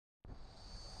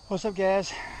What's up,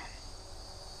 guys?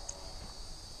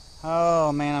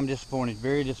 Oh man, I'm disappointed,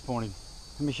 very disappointed.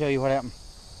 Let me show you what happened.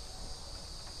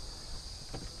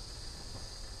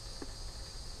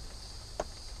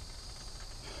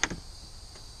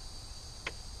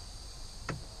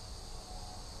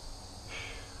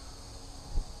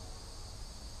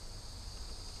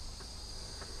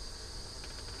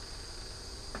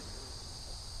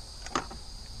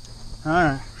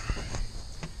 Alright,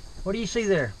 what do you see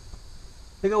there?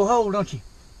 Big old hole, don't you?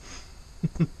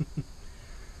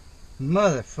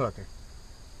 Motherfucker.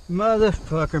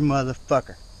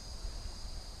 Motherfucker.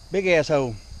 Big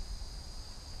asshole.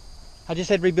 I just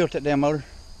had rebuilt that damn motor.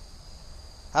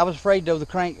 I was afraid though the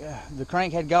crank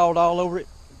had galled all over it,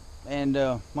 and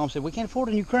Mom said we can't afford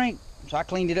a new crank, so I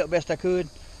cleaned it up best I could.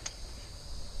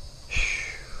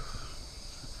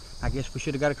 I guess we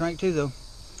should have got a crank too though.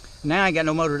 Now I ain't got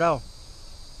no motor at all.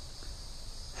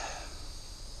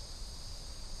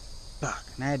 Fuck,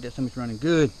 now I had that something's running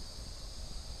good.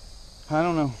 I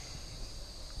don't know.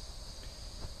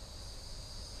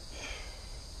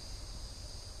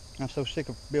 I'm so sick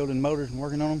of building motors and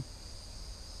working on them.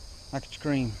 I could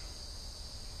scream.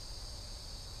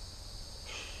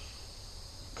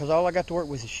 Because all I got to work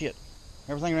with is shit.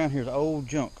 Everything around here is old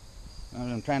junk.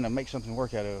 I'm trying to make something to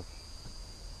work out of.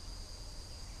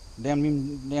 Damn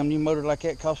new motor like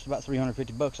that costs about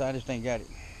 350 bucks. I just ain't got it.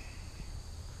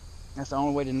 That's the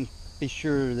only way to be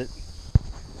sure that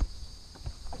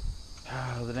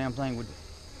the damn thing would.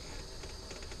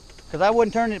 Because I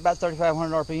wouldn't turn it at about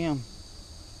 3,500 RPM.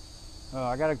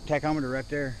 I got a tachometer right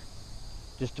there,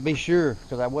 just to be sure,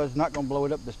 because I was not going to blow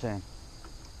it up this time.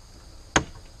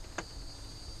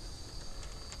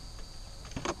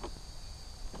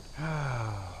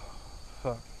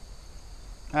 Fuck.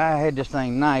 I had this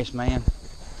thing nice, man.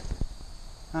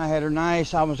 I had her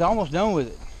nice. I was almost done with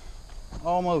it.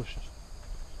 Almost.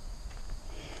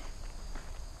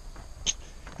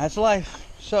 That's life.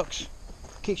 Sucks.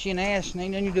 Kicks you in the ass and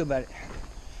ain't nothing you do about it.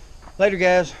 Later,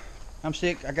 guys. I'm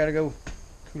sick. I gotta go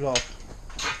cool off.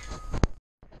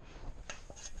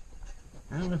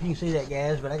 I don't know if you can see that,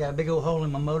 guys, but I got a big old hole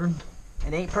in my motor.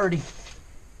 It ain't pretty.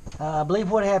 I believe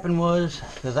what happened was,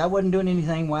 because I wasn't doing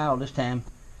anything wild this time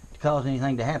to cause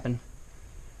anything to happen.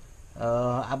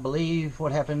 I believe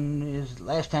what happened is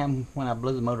last time when I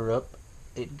blew the motor up,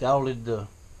 it galled the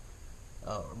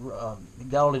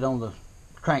on the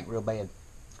crank real bad,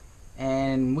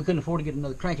 and we couldn't afford to get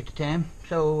another crank at the time,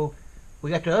 so we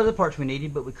got the other parts we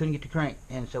needed, but we couldn't get the crank,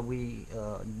 and so we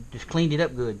just cleaned it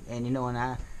up good. And you know, and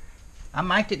I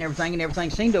mic'd it and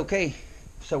everything seemed okay,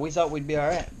 so we thought we'd be all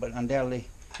right. But undoubtedly,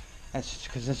 that's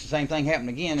because it's the same thing happened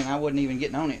again, and I wasn't even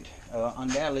getting on it.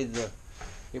 Undoubtedly,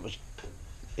 it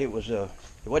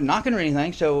wasn't knocking or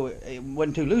anything, so it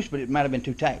wasn't too loose, but it might have been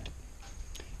too tight.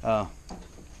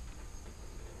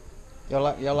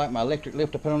 Y'all like my electric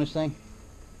lift I put on this thing?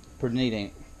 Pretty neat,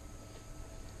 ain't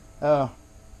it?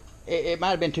 It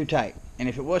might have been too tight, and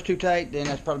if it was too tight, then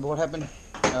that's probably what happened.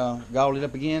 Galled it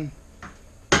up again,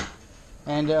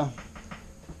 and so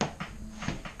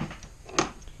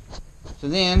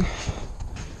then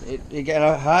it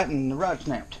got hot and the rod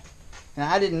snapped. Now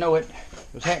I didn't know it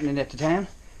was happening at the time.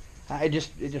 It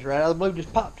just right out of the blue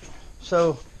just popped.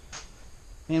 So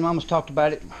me and Mama's talked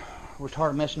about it. We're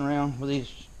tired of messing around with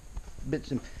these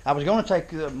bits, and I was going to take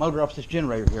the motor off this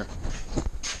generator here.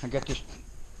 I got this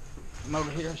motor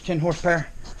here. It's 10 horsepower,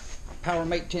 Power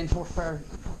Mate 10 horsepower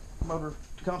motor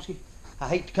Tanq. I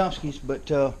hate Tanqs, but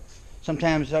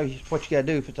sometimes it's what you gotta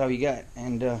do if it's all you got.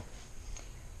 And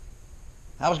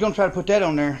I was gonna try to put that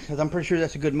on there because I'm pretty sure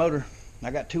that's a good motor. I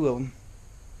got 2 of them.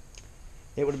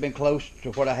 It would have been close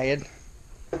to what I had,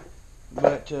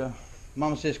 but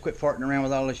Mama says quit farting around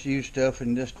with all this used stuff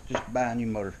and just buy a new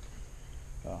motor.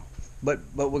 But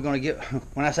we're gonna get,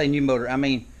 when I say new motor, I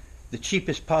mean the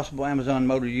cheapest possible Amazon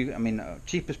motor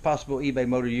cheapest possible eBay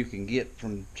motor you can get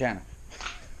from China.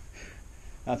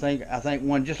 I think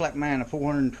one just like mine, a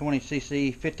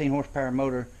 420cc 15 horsepower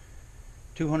motor,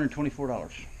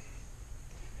 $224.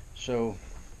 So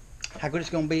how good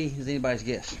it's gonna be is anybody's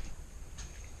guess.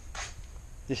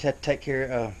 Just have to take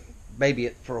care baby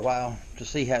it for a while to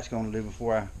see how it's gonna do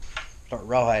before I start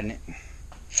rawhiding it.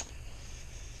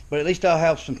 But at least I'll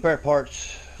have some spare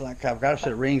parts. Like I've got a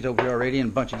set of rings over here already and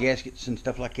a bunch of gaskets and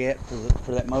stuff like that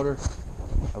for that motor.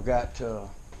 I've got a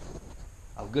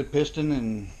good piston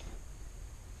and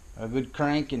a good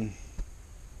crank and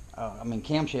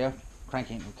camshaft. Crank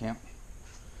ain't no camp.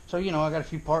 So you know, I got a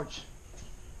few parts.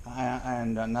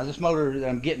 Now this motor that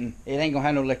I'm getting, it ain't gonna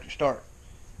have no electric start.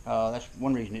 That's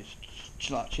one reason it's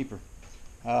a lot cheaper.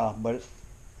 But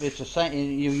it's the same.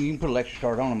 You can put electric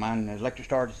start on mine. The electric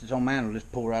start that's on mine will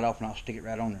just pull right off, and I'll stick it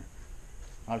right on there.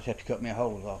 I'll just have to cut me a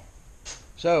hole is all.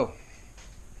 So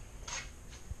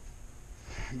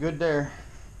good there.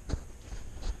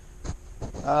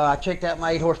 I checked out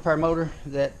my 8 horsepower motor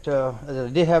that I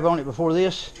did have on it before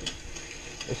this.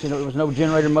 It was no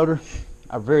generator motor.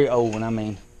 A very old one, I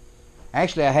mean.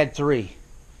 Actually, I had 3,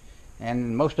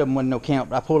 and most of them wasn't no count.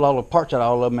 But I pulled all the parts out of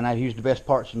all of them, and I used the best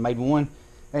parts and made one.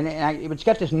 And it's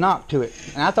got this knock to it,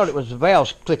 and I thought it was the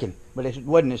valves clicking, but it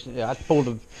wasn't. I pulled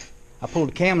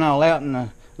the cam all out and the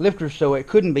lifter, so it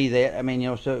couldn't be that. I mean, you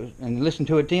know, so and listen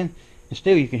to it then, and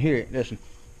still you can hear it. Listen.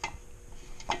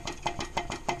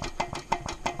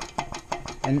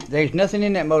 And there's nothing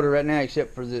in that motor right now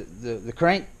except for the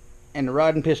crank and the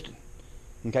rod and piston.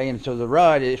 Okay, and so the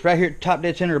rod is right here at the top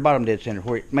dead center or bottom dead center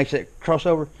where it makes that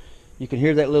crossover. You can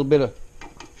hear that little bit of,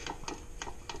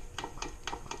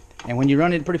 and when you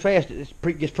run it pretty fast, it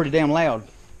gets pretty damn loud.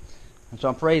 And so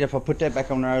I'm afraid if I put that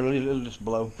back on there, it'll just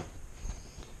blow.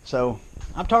 So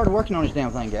I'm tired of working on this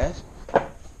damn thing, guys.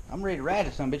 I'm ready to ride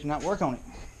this son bitch and not work on it.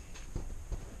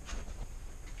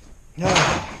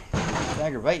 It's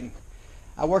aggravating.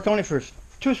 I work on it for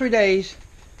 2 or 3 days,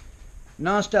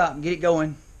 non-stop, get it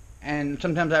going, and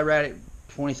sometimes I ride it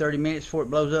 20-30 minutes before it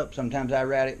blows up. Sometimes I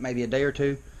ride it maybe a day or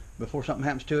 2 before something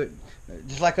happens to it.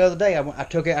 Just like the other day, I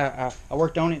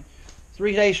worked on it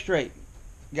 3 days straight,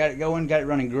 got it going, got it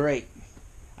running great.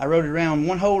 I rode it around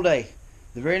 1 whole day.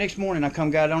 The very next morning, I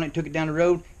got it on it, took it down the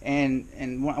road, and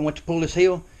I went to pull this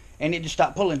hill, and it just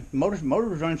stopped pulling. The motor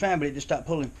was running fine, but it just stopped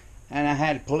pulling, and I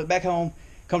had to pull it back home.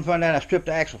 Come to find out, I stripped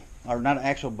the axle. Or not an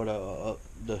axle, but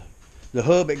the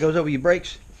hub that goes over your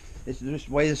brakes. It's this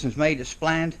way this is made. It's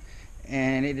splined,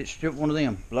 and it stripped one of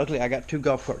them. Luckily, I got 2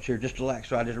 golf carts here just to lax,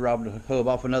 so I just robbed the hub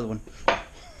off another one.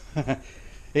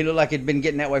 It looked like it'd been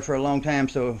getting that way for a long time,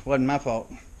 so it wasn't my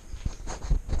fault.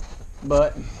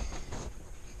 But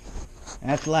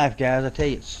that's life, guys. I tell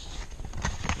you,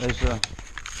 there's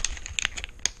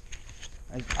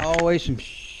always some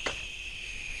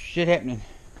shit happening.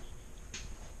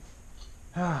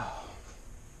 I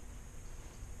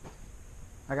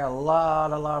got a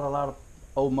lot of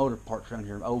old motor parts around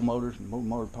here. Old motors and old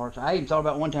motor parts. I even thought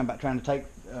about one time about trying to take.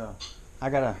 I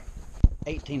got a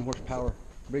 18 horsepower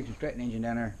Briggs & Stratton engine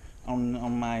down there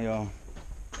on my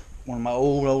one of my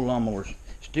old lawnmowers.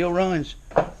 Still runs.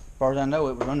 As far as I know,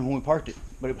 it was running when we parked it,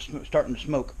 but it was starting to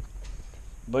smoke.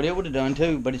 But it would have done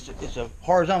too. But it's a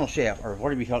horizontal shaft, or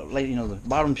whatever you call it, you know, the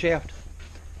bottom shaft.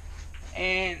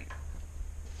 And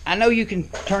I know you can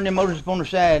turn them motors up on their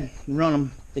side and run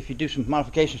them if you do some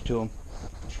modifications to them,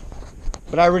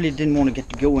 but I really didn't want to get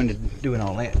to go into doing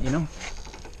all that, you know.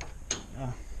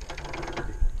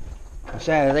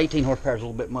 Besides, 18 horsepower is a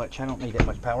little bit much. I don't need that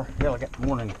much power. Hell, I got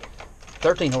more than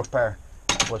 13 horsepower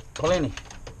was plenty,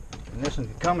 and this one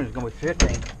coming is going to be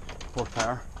 15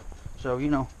 horsepower. So you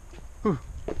know, whew.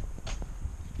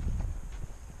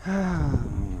 I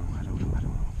don't know.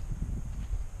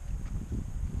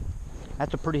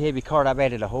 That's a pretty heavy cart. I've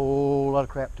added a whole lot of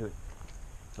crap to it.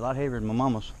 It's a lot heavier than my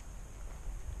mama's.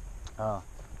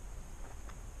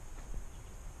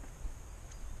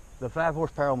 The 5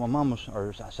 horsepower on my mama's,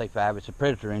 or I say 5, it's a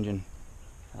Predator engine.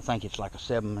 I think it's like a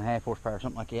 7.5 horsepower,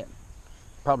 something like that.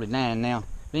 Probably 9 now.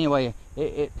 But anyway,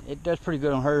 it does pretty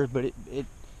good on hers, but it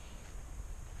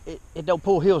don't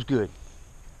pull hills good.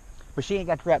 But she ain't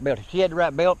got the right belt. If she had the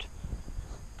right belt,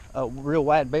 a real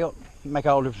wide belt, it'd make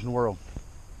all the difference in the world.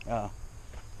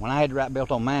 When I had the right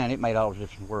belt on mine, it made all the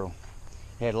difference in the world.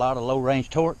 It had a lot of low range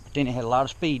torque, but then it had a lot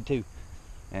of speed too.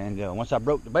 And once I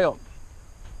broke the belt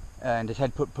and just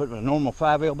had to put a normal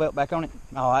 5L belt back on it,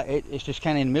 it's just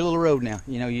kind of in the middle of the road now.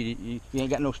 You know, you ain't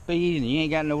got no speed and you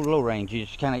ain't got no low range. You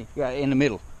just kind of got in the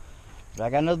middle. But I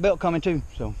got another belt coming too,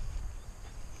 so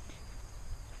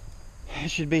it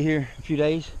should be here in a few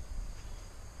days.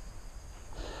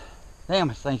 Damn,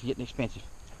 this thing's getting expensive.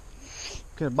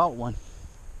 Could have bought one.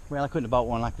 Well, I couldn't have bought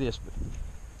one like this, but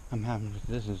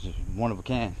this is one of a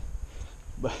kind.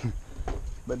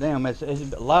 But damn, it's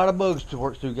a lot of bugs to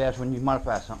work through, guys, when you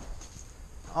modify something.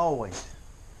 Always.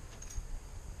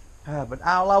 But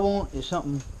all I want is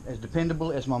something as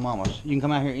dependable as my mama's. You can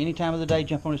come out here any time of the day,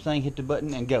 jump on this thing, hit the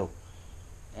button, and go.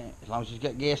 And as long as it's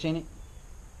got gas in it,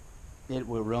 it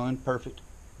will run perfect,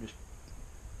 just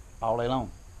all day long.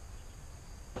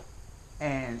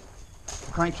 And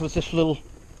cranks with this little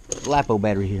Lipo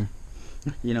battery here,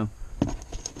 you know,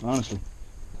 honestly.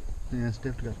 Yeah,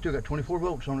 still got 24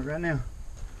 volts on it right now.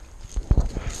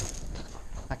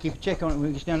 I keep a check on it when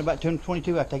it gets down to about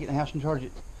 22. I take it in the house and charge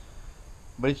it.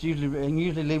 But it's usually, I can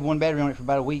usually leave one battery on it for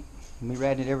about a week and be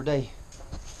riding it every day.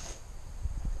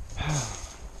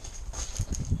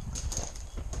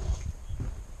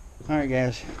 Alright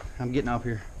guys, I'm getting off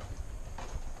here.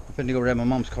 I'm finna go grab my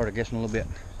mom's cart, I guess, in a little bit,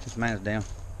 since mine's down.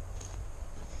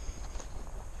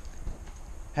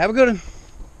 Have a good one.